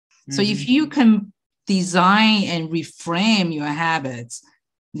So if you can design and reframe your habits,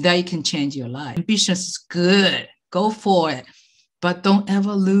 that you can change your life. Ambition is good. Go for it. But don't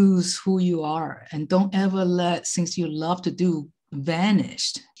ever lose who you are, and don't ever let things you love to do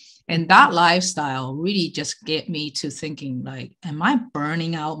vanish. And that lifestyle really just get me to thinking like, am I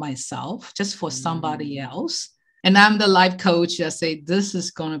burning out myself just for somebody else? And I'm the life coach that say, this is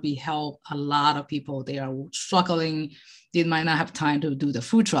going to be help a lot of people. They are struggling. They might not have time to do the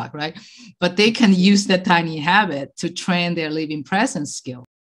food truck, right? But they can use that tiny habit to train their living presence skill.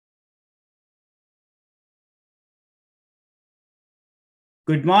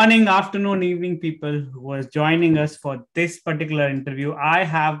 Good morning, afternoon, evening, people who are joining us for this particular interview. I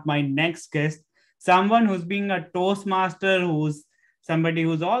have my next guest, someone who's being a toastmaster, who's somebody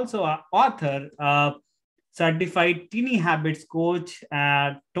who's also an author, certified teeny habits coach,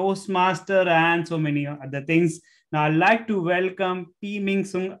 toastmaster, and so many other things. Now, I'd like to welcome P. Ming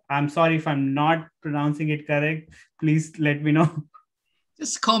Sung. I'm sorry if I'm not pronouncing it correct. Please let me know.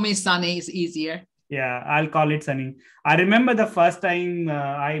 Just call me Sunny. It's easier. Yeah, I'll call it Sunny. I remember the first time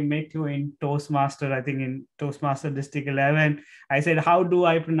I met you in Toastmaster, I think in Toastmaster District 11. I said, how do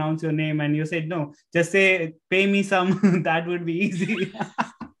I pronounce your name? And you said, no, just say, pay me some. That would be easy.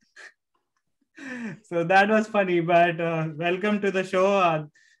 So that was funny, but welcome to the show,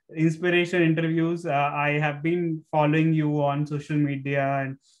 Inspiration Interviews. I have been following you on social media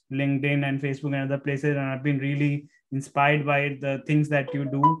and LinkedIn and Facebook and other places, and I've been really inspired by the things that you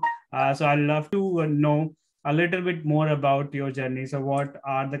do. So I'd love to know a little bit more about your journey. So what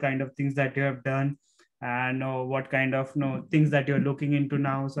are the kind of things that you have done, and what kind of things that you're looking into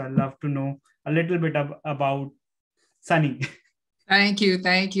now? So I'd love to know a little bit about Sunny. Thank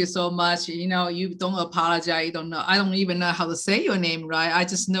you so much. You don't apologize. You don't know. I don't even know how to say your name right. I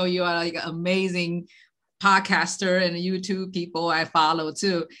just know you are like an amazing podcaster and YouTube people I follow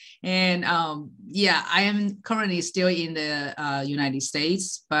too. And I am currently still in the United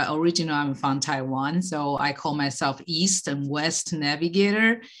States, but originally I'm from Taiwan. So I call myself East and West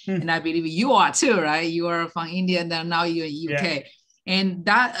Navigator. And I believe you are too, right? You are from India and then now you're in UK. Yeah. And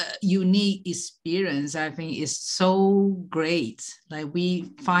that unique experience, I think, is so great. Like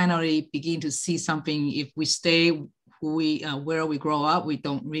we finally begin to see something. If we stay where we grow up, we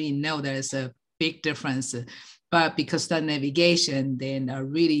don't really know there's a big difference. But because that navigation, then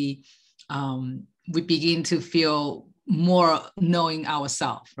really we begin to feel more knowing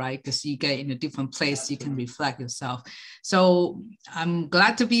ourselves, right? Because you get in a different place, you can reflect yourself. So I'm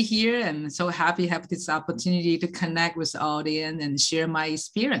glad to be here and so happy to have this opportunity to connect with the audience and share my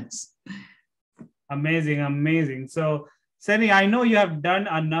experience. Amazing. So Sunny, I know you have done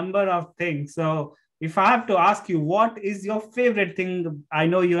a number of things. So if I have to ask you, what is your favorite thing? I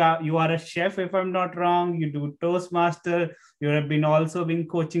know you are a chef, if I'm not wrong. You do Toastmaster. You have been also been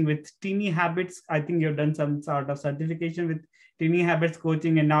coaching with Teeny Habits. I think you've done some sort of certification with Teeny Habits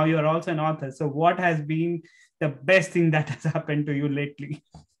coaching, and now you're also an author. So what has been the best thing that has happened to you lately?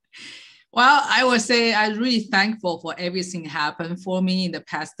 Well, I would say I'm really thankful for everything happened for me in the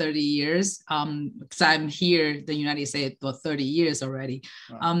past 30 years. Because I'm here in the United States for 30 years already.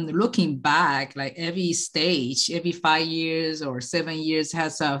 Wow. Looking back, like every stage, every 5 years or 7 years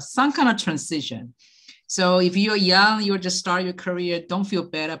has some kind of transition. So if you're young, you just start your career, don't feel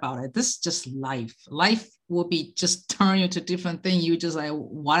bad about it. This is just life. Life will be just turn you to different things. You just like,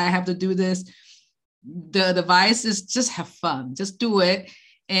 why I have to do this? The advice is just have fun, just do it.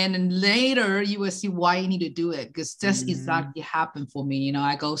 And then later you will see why you need to do it, because that's exactly happened for me.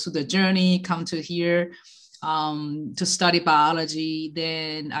 I go through the journey, come to here to study biology.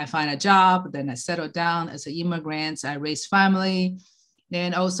 Then I find a job. Then I settle down as an immigrant. I raise family.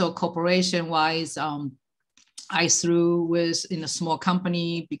 Then also corporation wise, I threw with in a small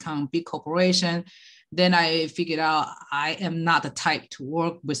company, become big corporation. Then I figured out I am not the type to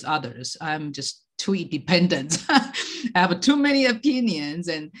work with others. I'm just too independent. I have too many opinions.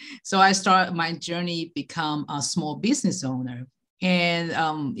 And so I start my journey, become a small business owner.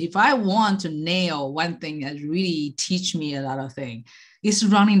 And if I want to nail one thing that really teach me a lot of things, it's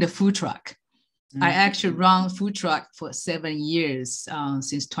running the food truck. I actually run food truck for 7 years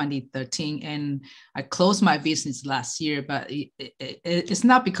since 2013, and I closed my business last year, but it's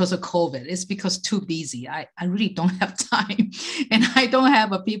not because of COVID. It's because too busy. I really don't have time, and I don't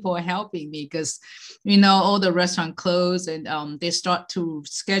have people helping me because, all the restaurant closed, and they start to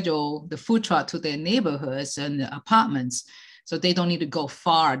schedule the food truck to their neighborhoods and apartments. So they don't need to go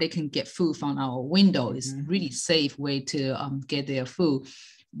far. They can get food from our window. It's a really safe way to get their food.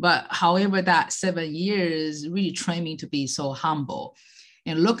 But however, that 7 years really trained me to be so humble.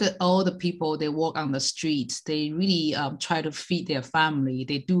 And look at all the people, they walk on the streets. They really try to feed their family.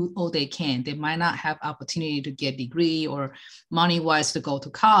 They do all they can. They might not have opportunity to get a degree or money-wise to go to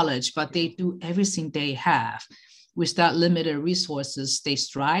college, but they do everything they have. With that limited resources, they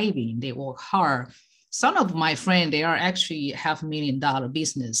striving, they work hard. Some of my friends, they are actually $500,000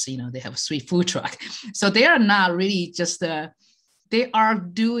 business. They have 3 food trucks. So they are not really just, they are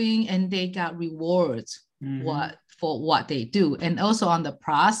doing and they got rewards for what they do. And also on the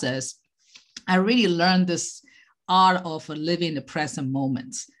process, I really learned this art of living the present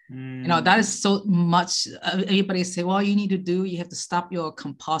moments. That is so much, everybody say, well, you have to stop your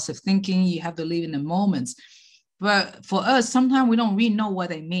compulsive thinking. You have to live in the moments. But for us, sometimes we don't really know what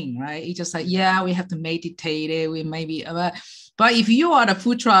they mean, right? It's just like, yeah, we have to meditate. We maybe, but if you are the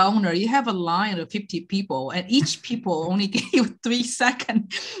food truck owner, you have a line of 50 people, and each people only give you 3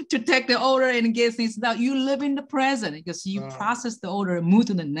 seconds to take the order and get things done. You live in the present because you process the order and move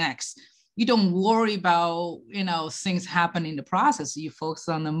to the next. You don't worry about, things happen in the process. You focus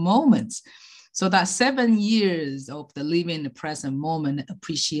on the moments. So that 7 years of the living in the present moment,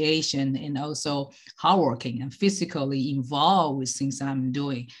 appreciation, and also hardworking and physically involved with things I'm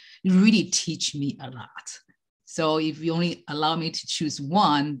doing, it really teach me a lot. So if you only allow me to choose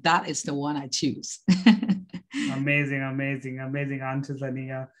one, that is the one I choose. Amazing answers,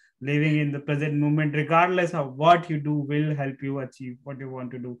 Ania. Living in the present moment, regardless of what you do, will help you achieve what you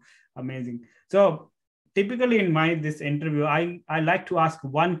want to do. Amazing. So typically in this interview, I like to ask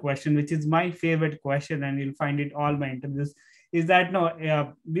one question, which is my favorite question, and you'll find it all my interviews, is that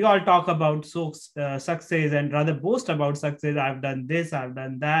we all talk about success and rather boast about success. I've done this, I've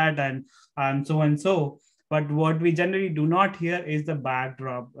done that, and so and so. But what we generally do not hear is the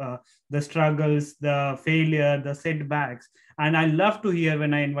backdrop, the struggles, the failure, the setbacks. And I love to hear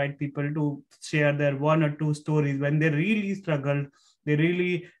when I invite people to share their 1 or 2 stories when they really struggled, they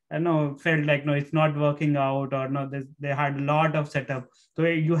really felt like it's not working out, or they had a lot of setup. So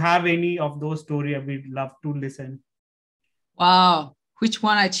you have any of those stories? We'd love to listen. Wow, which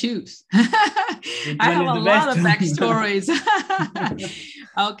one I choose? I have a lot of backstories.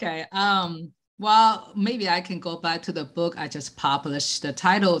 Okay. Well, maybe I can go back to the book I just published. The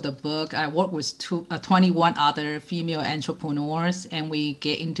title of the book, I work with 21 other female entrepreneurs, and we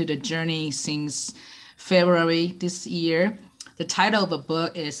get into the journey since February this year. The title of the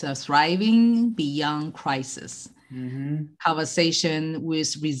book is Thriving Beyond Crisis, Conversation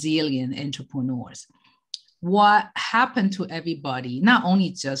with Resilient Entrepreneurs. What happened to everybody, not only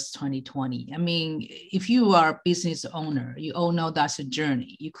just 2020. I mean, if you are a business owner, you all know that's a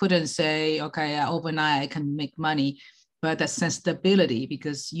journey. You couldn't say, okay, overnight I can make money, but that sensibility,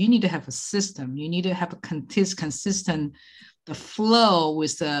 because you need to have a system. You need to have a consistent the flow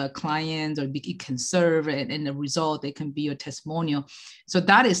with the client, or it can serve, and the result, it can be your testimonial. So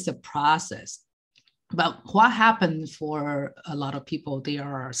that is the process. But what happened for a lot of people, they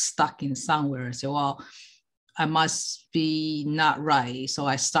are stuck in somewhere. So, well, I must be not right. So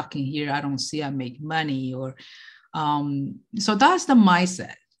I stuck in here. I don't see I make money, or so that's the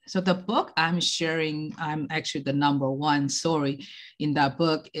mindset. So the book I'm sharing, I'm actually the #1 story in that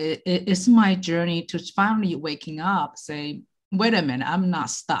book. It's my journey to finally waking up, say, wait a minute, I'm not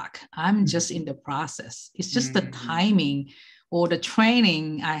stuck. I'm just in the process. It's just the timing or the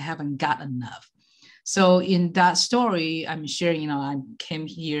training I haven't got enough. So in that story, I'm sharing, I came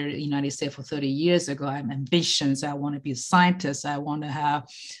here in the United States for 30 years ago. I have ambitions. I want to be a scientist. I want to have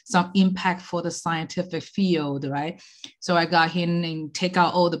some impact for the scientific field, right? So I got here and take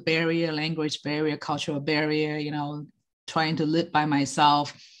out all the barrier, language barrier, cultural barrier, trying to live by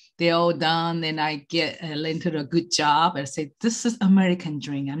myself. They're all done. Then I get into a good job and say, this is American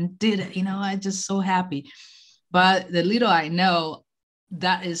dream. I did it. I'm just so happy. But the little I know,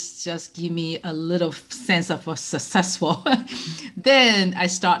 that is just give me a little sense of a successful. Then I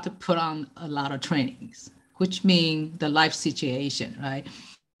start to put on a lot of trainings, which mean the life situation, right?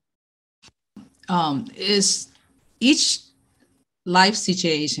 Is each life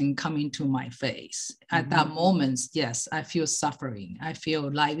situation coming to my face. At that moment, yes, I feel suffering. I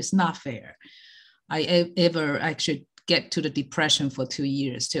feel life is not fair. I ever actually get to the depression for 2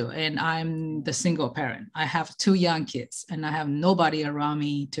 years too. And I'm the single parent. I have 2 young kids, and I have nobody around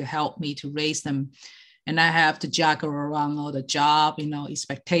me to help me to raise them. And I have to juggle around all the job,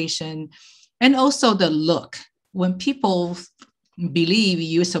 expectation, and also the look. When people believe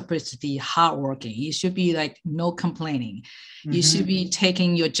you're supposed to be hardworking, you should be like no complaining. You should be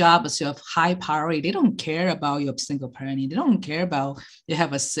taking your job as your high priority. They don't care about your single parenting. They don't care about you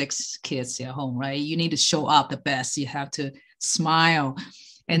have 6 kids at home, right? You need to show up the best. You have to smile.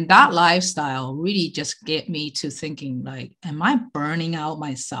 And that lifestyle really just get me to thinking like, am I burning out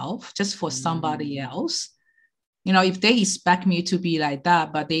myself just for somebody else? You know, if they expect me to be like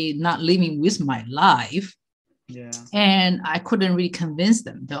that, but they not living with my life, and I couldn't really convince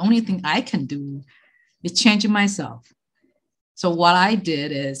them. The only thing I can do is changing myself. So what I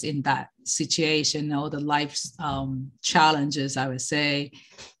did is in that situation, all the life challenges, I would say,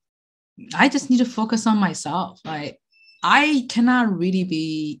 I just need to focus on myself. Like I cannot really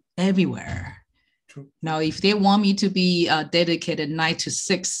be everywhere. True. Now, if they want me to be a dedicated 9 to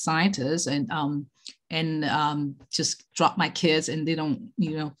 6 scientist and just drop my kids and they don't,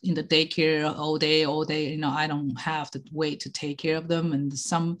 you know, in the daycare all day, you know, I don't have to wait to take care of them. And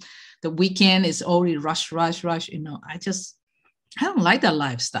the weekend is already rush, you know, I don't like that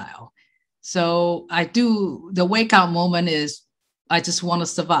lifestyle. So I do, the wake up moment is I just want to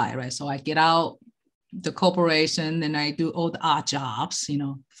survive, right? So I get out the corporation and I do all the odd jobs, you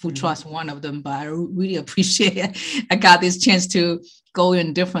know, food trust one of them, but I really appreciate it. I got this chance to go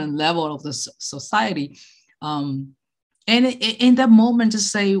in different level of the society. And in that moment,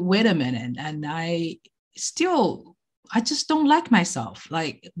 just say, wait a minute. And I just don't like myself.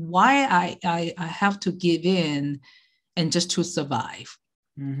 Like why I have to give in and just to survive.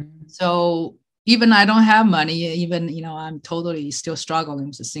 So even I don't have money, even, you know, I'm totally still struggling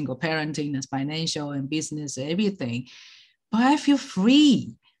with the single parenting and financial and business, everything, but I feel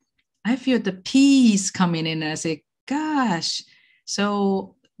free. I feel the peace coming in and I say, gosh,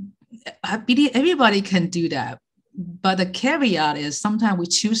 so I believe everybody can do that. But the caveat is sometimes we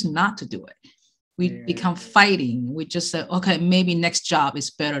choose not to do it. We become fighting. We just say, okay, maybe next job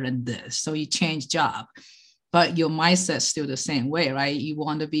is better than this. So you change job, but your mindset's still the same way, right? You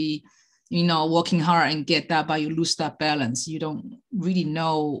want to be, you know, working hard and get that, but you lose that balance. You don't really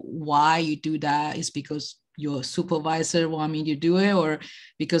know why you do that. It's because your supervisor want me to do it, or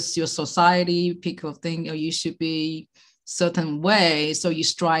because your society pick a thing, or you should be certain way. So you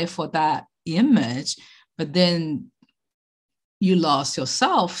strive for that image, but then you lost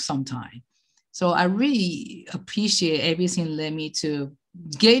yourself sometime. So I really appreciate everything led me to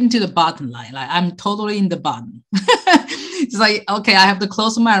get into the bottom line. Like I'm totally in the bottom. It's like, okay, I have to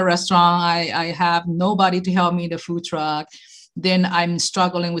close my restaurant. I have nobody to help me in the food truck. Then I'm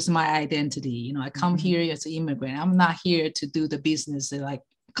struggling with my identity. You know, I come here as an immigrant. I'm not here to do the business like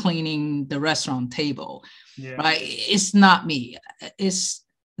cleaning the restaurant table, right? It's not me. It's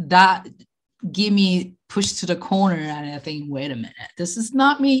that give me pushed to the corner and I think, wait a minute, this is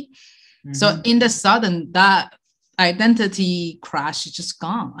not me. So in the sudden, that identity crash is just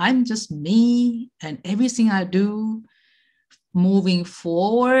gone. I'm just me, and everything I do moving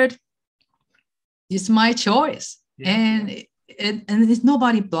forward is my choice. And it's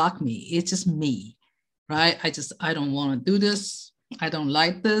nobody blocked me. It's just me, right? I don't want to do this. I don't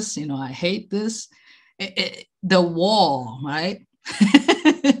like this. You know, I hate this. The wall, right?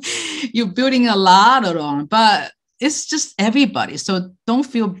 You're building a lot on, but it's just everybody. So don't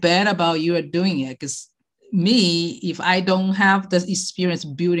feel bad about you are doing it, because me, if I don't have the experience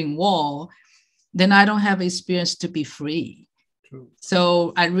building wall, then I don't have experience to be free. True.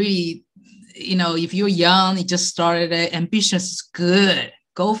 So I really, you know, if you're young, you just started it, ambitious is good,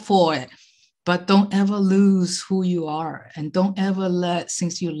 go for it. But don't ever lose who you are, and don't ever let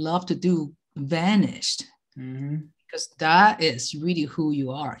things you love to do vanish. Because that is really who you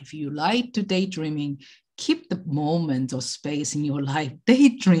are. If you like to daydreaming, keep the moment or space in your life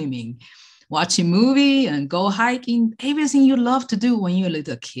daydreaming, watching movie and go hiking, everything you love to do when you're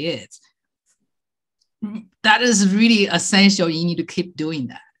little kids. That is really essential. You need to keep doing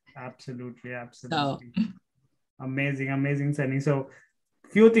that. Absolutely. So, amazing, Sunny. So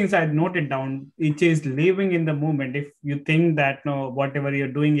few things I noted down, which is living in the moment. If you think that whatever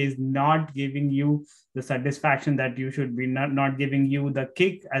you're doing is not giving you the satisfaction that you should be, not giving you the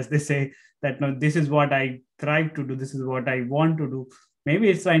kick, as they say, that this is what I thrive to do, this is what I want to do. Maybe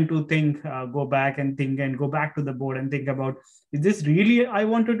it's time to think, go back and think, and go back to the board and think about, is this really I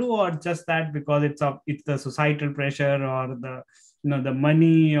want to do, or just that because it's the societal pressure, or the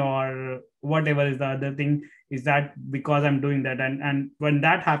money, or whatever is the other thing. Is that because I'm doing that? And when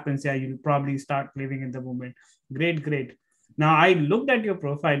that happens, you'll probably start living in the moment. Great. Now, I looked at your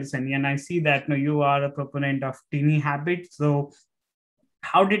profile, Sunny, and I see that you are a proponent of teeny habits. So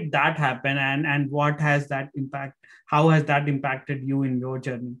how did that happen, and what has that impact? How has that impacted you in your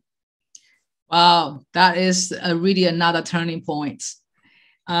journey? Wow, that is really another turning point.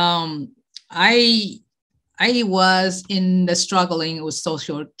 I was in the struggling with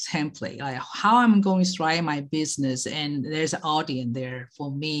social template, like how I'm going to try my business, and there's an audience there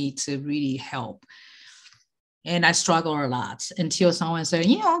for me to really help. And I struggle a lot until someone said,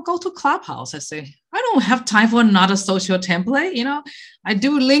 go to ClubHouse. I say, I don't have time for another social template. I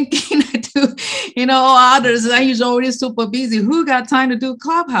do LinkedIn, I do, others. I was already super busy. Who got time to do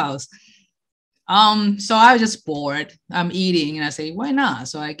ClubHouse? So I was just bored. I'm eating and I say, why not?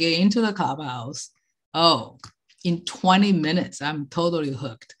 So I get into the ClubHouse. Oh, in 20 minutes, I'm totally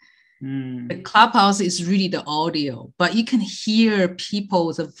hooked. The ClubHouse is really the audio, but you can hear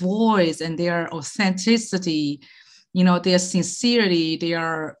people's voice and their authenticity, their sincerity,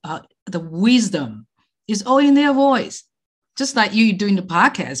 their the wisdom is all in their voice. Just like you doing the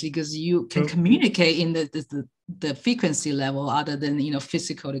podcast, because you can communicate in the frequency level other than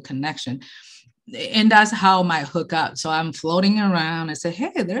physical connection. And that's how my hook up. So I'm floating around. I say,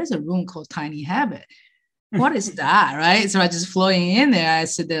 hey, there's a room called Tiny Habit. What is that, right? So I just floating in there. I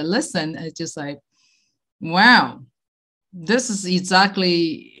sit there, listen. It's just like, wow, this is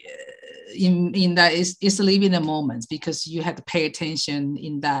exactly in that it's living the moments, because you have to pay attention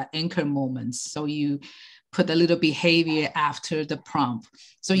in that anchor moments. So you put a little behavior after the prompt.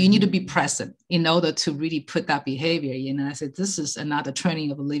 So you need to be present in order to really put that behavior. I said, this is another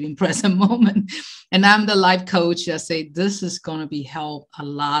training of a living present moment. And I'm the life coach. I say, this is going to be help a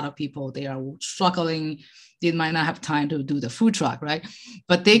lot of people. They are struggling. They might not have time to do the food truck, right?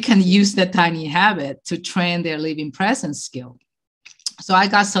 But they can use that tiny habit to train their living present skill. So I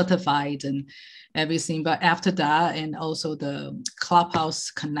got certified and everything. But after that, and also the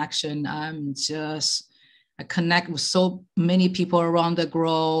ClubHouse connection, I connect with so many people around the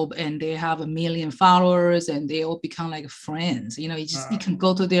globe, and they have 1 million followers, and they all become like friends. You can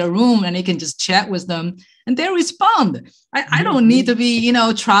go to their room and you can just chat with them and they respond. I don't need to be,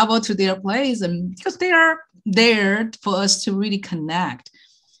 travel to their place, and because they are there for us to really connect.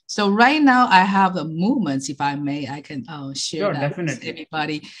 So right now I have a movement, if I may, I can share that with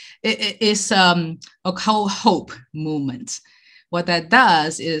everybody. It's a whole hope movement. What that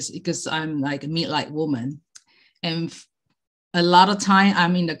does is, because I'm like a midlife woman, and a lot of time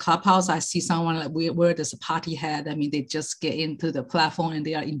I'm in the ClubHouse, I see someone like where there's a party hat. I mean, they just get into the platform and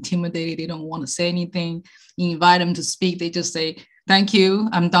they are intimidated. They don't want to say anything. You invite them to speak. They just say, thank you,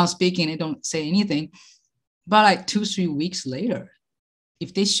 I'm done speaking. They don't say anything. But like 2-3 weeks later,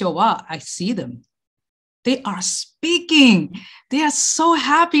 if they show up, I see them. They are speaking. They are so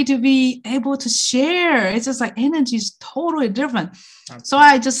happy to be able to share. It's just like energy is totally different. Okay. So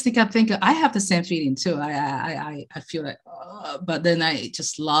I just think I have the same feeling too. I feel like, but then I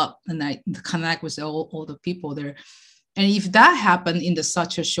just love and I connect with all the people there. And if that happened in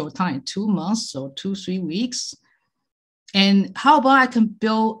such a short time, 2 months or 2-3 weeks, and how about I can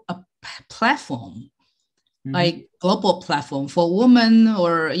build a platform, like global platform for women,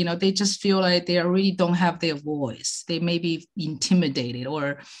 or, they just feel like they really don't have their voice. They may be intimidated,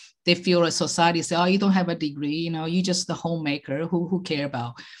 or they feel like society say, oh, you don't have a degree, you just the homemaker, who care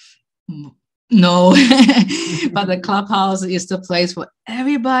about? No, but the ClubHouse is the place for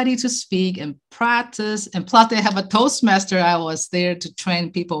everybody to speak and practice. And plus they have a toastmaster. I was there to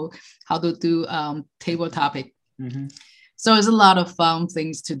train people how to do table topic. So it's a lot of fun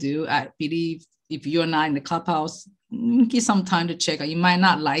things to do. I believe if you're not in the ClubHouse, give some time to check out. You might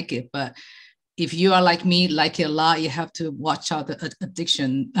not like it, but if you are like me, like it a lot, you have to watch out the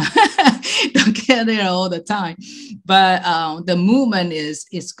addiction. Don't get there all the time. But the movement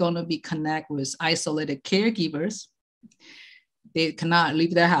is going to be connect with isolated caregivers. They cannot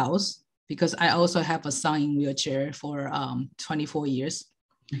leave their house, because I also have a son in wheelchair for 24 years.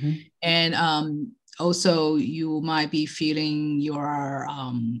 And also, you might be feeling you are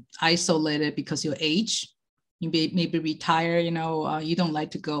isolated because your age. You maybe retire, you don't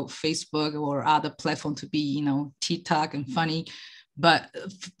like to go Facebook or other platform to be, TikTok and funny. But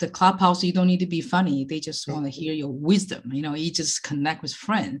the ClubHouse, you don't need to be funny. They just want to hear your wisdom. You just connect with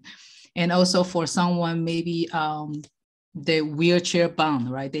friends. And also for someone, maybe they're wheelchair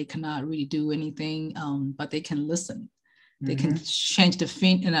bound, right? They cannot really do anything, but they can listen. They can change the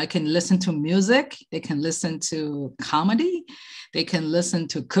thing, and I can listen to music. They can listen to comedy. They can listen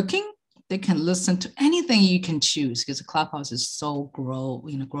to cooking. They can listen to anything you can choose, because the ClubHouse is so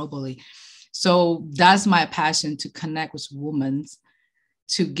globally. So that's my passion, to connect with women,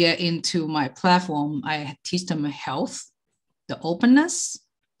 to get into my platform. I teach them health, the openness,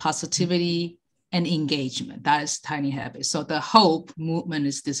 positivity, and engagement. That is Tiny Habits. So the hope movement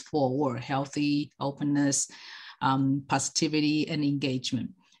is this 4 words: healthy, openness, positivity, and engagement.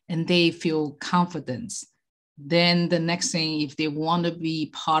 And they feel confidence. Then the next thing, if they want to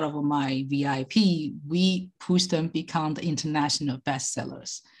be part of my VIP, we push them become the international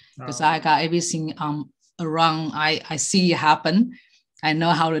bestsellers. Because I got everything around, I see it happen. I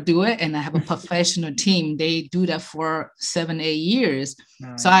know how to do it, and I have a professional team. They do that for 7, 8 years.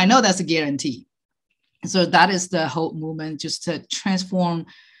 Nice. So I know that's a guarantee. So that is the whole movement, just to transform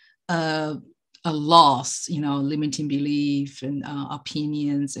a loss, limiting belief and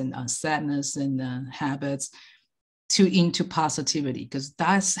opinions and sadness and habits into positivity, because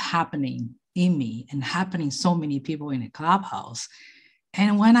that's happening in me and happening so many people in the clubhouse.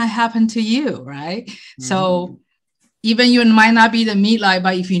 And when I happen to you, right? Mm-hmm. So even you might not be the midlife,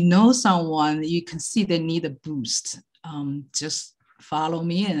 but if you know someone, you can see they need a boost. Just follow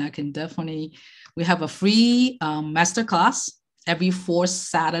me, and I can definitely. We have a free masterclass every fourth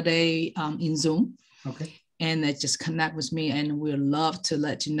Saturday in Zoom. Okay. And just connect with me, and we'd love to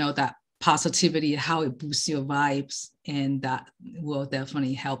let you know that positivity, how it boosts your vibes, and that will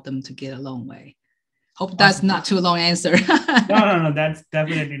definitely help them to get a long way. Hope that's not too long answer. No, that's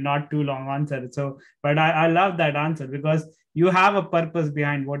definitely not too long answer. So, but I love that answer, because you have a purpose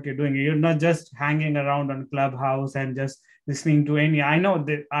behind what you're doing. You're not just hanging around on Clubhouse and just listening to any. I know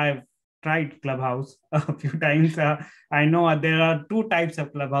that I've tried Clubhouse a few times. I know there are two types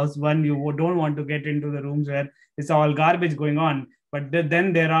of Clubhouse. One, you don't want to get into the rooms where it's all garbage going on. But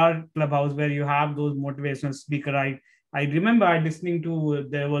then there are Clubhouse where you have those motivational speaker. I remember listening to,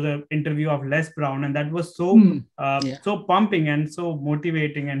 there was an interview of Les Brown, and that was so so pumping and so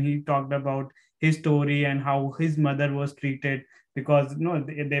motivating. And he talked about his story and how his mother was treated because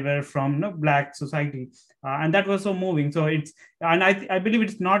they were from Black society, and that was so moving. So I believe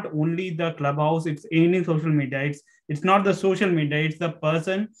it's not only the Clubhouse, it's any social media. It's not the social media, it's the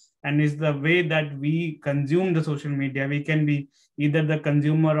person, and it's the way that we consume the social media. We can be either the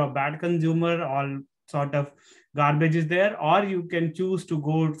consumer or bad consumer, all sort of garbage is there, or you can choose to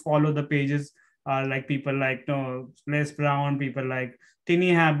go follow the pages like people like Les Brown, people like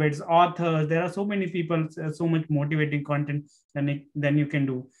Tiny Habits, authors. There are so many people, so much motivating content then you can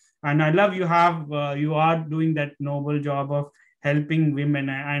do. And I love you are doing that noble job of helping women,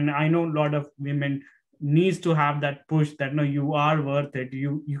 and I know a lot of women needs to have that push that you are worth it,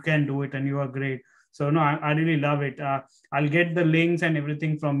 you can do it, and you are great. So I really love it. I'll get the links and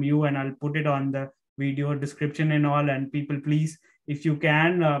everything from you, and I'll put it on the video description and all. And people, please, if you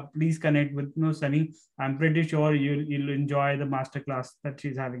can, please connect with Sunny. I'm pretty sure you'll enjoy the masterclass that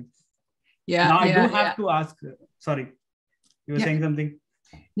she's having. Now I do have to ask. Sorry, you were saying something.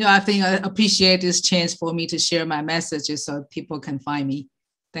 No, I think I appreciate this chance for me to share my messages so people can find me.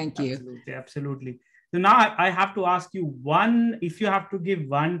 Thank you. Absolutely. So now I have to ask you if you have to give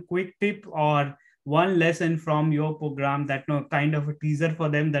one quick tip or one lesson from your program, that kind of a teaser for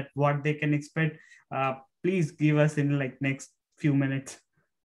them, that what they can expect, please give us in next few minutes.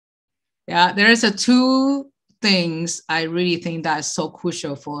 Yeah, there is two things I really think that is so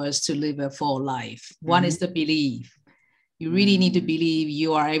crucial for us to live a full life. One is the belief. You really need to believe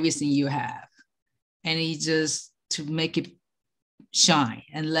you are everything you have, and it's just to make it shine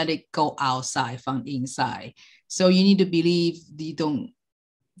and let it go outside from inside. So you need to believe you don't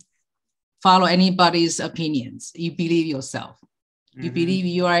follow anybody's opinions. You believe yourself. You believe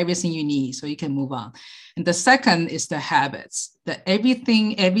you are everything you need, so you can move on. And the second is the habits. That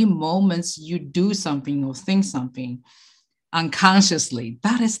every moment you do something or think something unconsciously,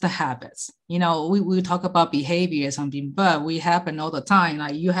 that is the habits. We talk about behavior or something, but we happen all the time.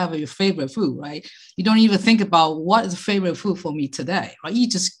 Like you have your favorite food, right? You don't even think about what is the favorite food for me today, right? You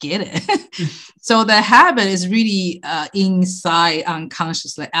just get it. So the habit is really inside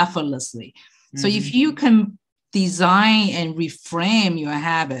unconsciously, effortlessly. So if you can design and reframe your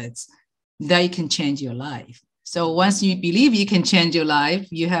habits, that you can change your life. So once you believe you can change your life,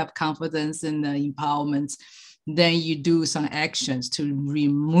 you have confidence and empowerment, then you do some actions to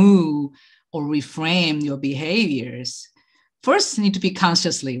remove or reframe your behaviors. First, you need to be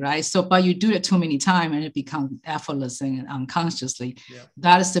consciously, right? So, but you do it too many times and it becomes effortless and unconsciously. Yeah.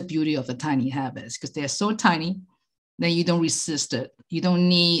 That is the beauty of the tiny habits, because they're so tiny, then you don't resist it. You don't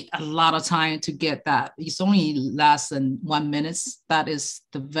need a lot of time to get that. It's only less than 1 minute. That is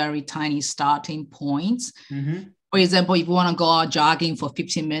the very tiny starting point. For example, if you want to go out jogging for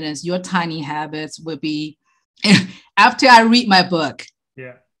 15 minutes, your tiny habits will be, after I read my book,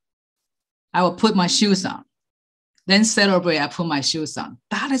 I will put my shoes on. Then celebrate, I put my shoes on.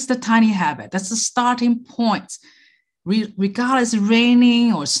 That is the tiny habit. That's the starting point. Regardless of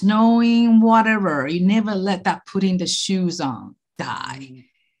raining or snowing, whatever, you never let that putting the shoes on die.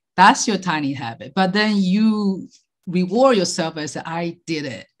 That's your tiny habit. But then you reward yourself as I did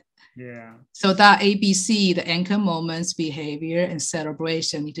it. Yeah. So that ABC, the anchor moments, behavior, and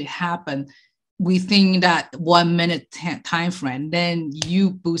celebration need to happen within that 1 minute time frame. Then you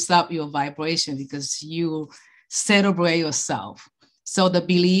boost up your vibration because you celebrate yourself. So the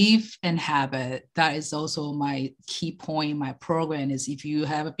belief and habit, that is also my key point. My program is if you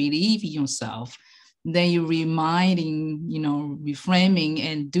have a belief in yourself, then you're reminding, reframing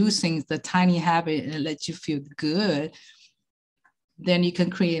and do things, the tiny habit, and let you feel good, then you can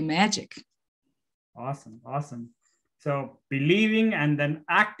create magic. Awesome. So believing and then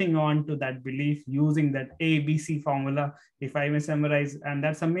acting on to that belief using that ABC formula, if I may summarize, and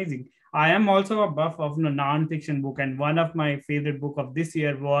that's amazing. I am also a buff of non-fiction book, and one of my favorite book of this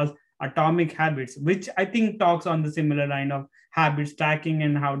year was Atomic Habits, which I think talks on the similar line of habit stacking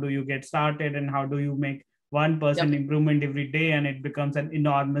and how do you get started and how do you make 1% improvement every day and it becomes an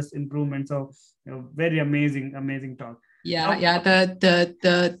enormous improvement. So very amazing talk.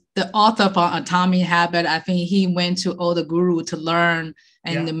 The author from Atomic Habit, I think he went to all the guru to learn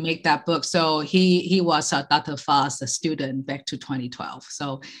and to make that book. So he was a Dr. Foss, a student back to 2012.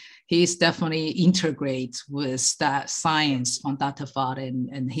 So he's definitely integrates with that science from Dr. Foss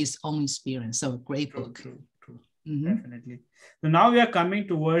and his own experience. So a great book. True. Definitely. So now we are coming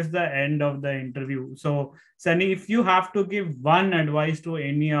towards the end of the interview. So Sunny, if you have to give one advice to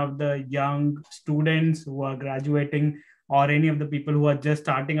any of the young students who are graduating or any of the people who are just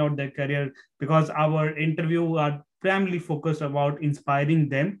starting out their career, because our interview are primarily focused about inspiring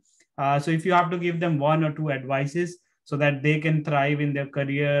them. So if you have to give them one or two advices so that they can thrive in their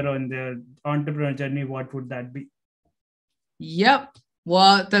career or in their entrepreneurial journey, what would that be? Yep.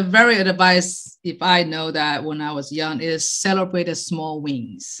 Well, the very advice, if I know that when I was young, is celebrate the small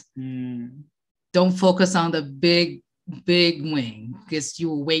wins. Don't focus on the big win because you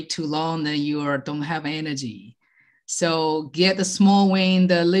will wait too long and you don't have energy. So get the small win,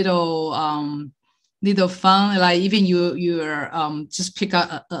 the little fun, like even you're just pick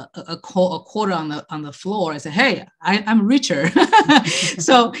up a quarter on the floor and say, hey, I'm richer.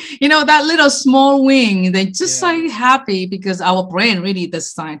 So that little small win, they just like happy because our brain really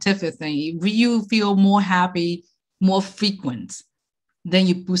does scientific thing. You feel more happy, more frequent, then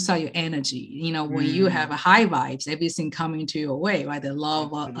you boost out your energy. When you have a high vibes, everything coming to your way, right? The law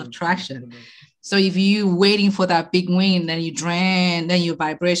of attraction. So if you waiting for that big win, then you drain, then your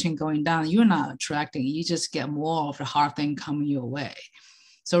vibration going down, you're not attracting. You just get more of the hard thing coming your way.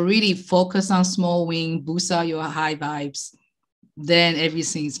 So really focus on small win, boost out your high vibes, then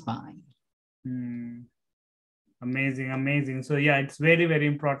everything's fine. Amazing. So it's very, very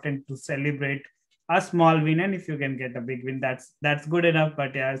important to celebrate a small win. And if you can get a big win, that's good enough.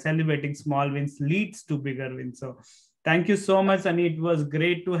 But celebrating small wins leads to bigger wins. So thank you so much, Sunny. It was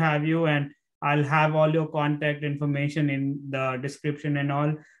great to have you. And I'll have all your contact information in the description and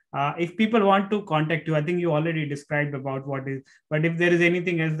all. If people want to contact you, I think you already described about what is, but if there is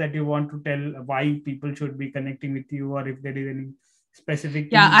anything else that you want to tell why people should be connecting with you, or if there is any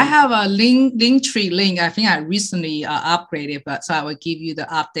specific. I have a Linktree link. I think I recently upgraded, but so I will give you the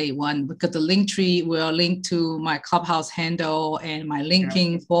update one because the Linktree will link to my ClubHouse handle and my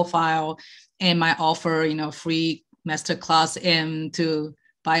LinkedIn profile and my offer, free masterclass and to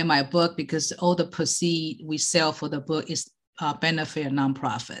buy my book because all the proceeds we sell for the book is benefit a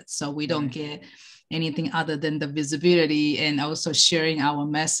nonprofit. So we don't get anything other than the visibility and also sharing our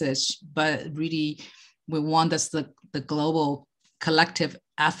message. But really, we want us the global collective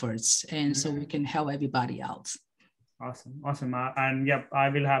efforts, and so we can help everybody out. Awesome. And I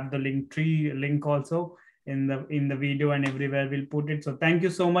will have the Linktree link also in the video and everywhere we'll put it. So thank you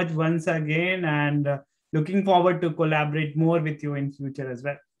so much once again, and looking forward to collaborate more with you in future as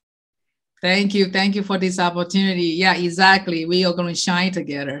well. Thank you for this opportunity. Yeah, exactly. We are going to shine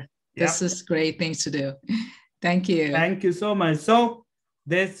together. This is great things to do. Thank you. Thank you so much. So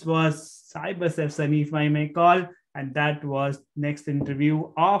this was Cyber Sunny, if I may call, and that was next interview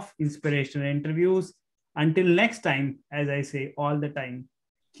of Inspirational Interviews. Until next time, as I say all the time,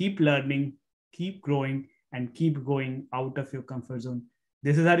 keep learning, keep growing, and keep going out of your comfort zone.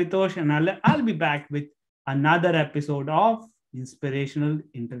 This is Haritosh, and I'll be back with another episode of Inspirational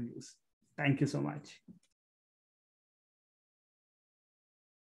Interviews. Thank you so much.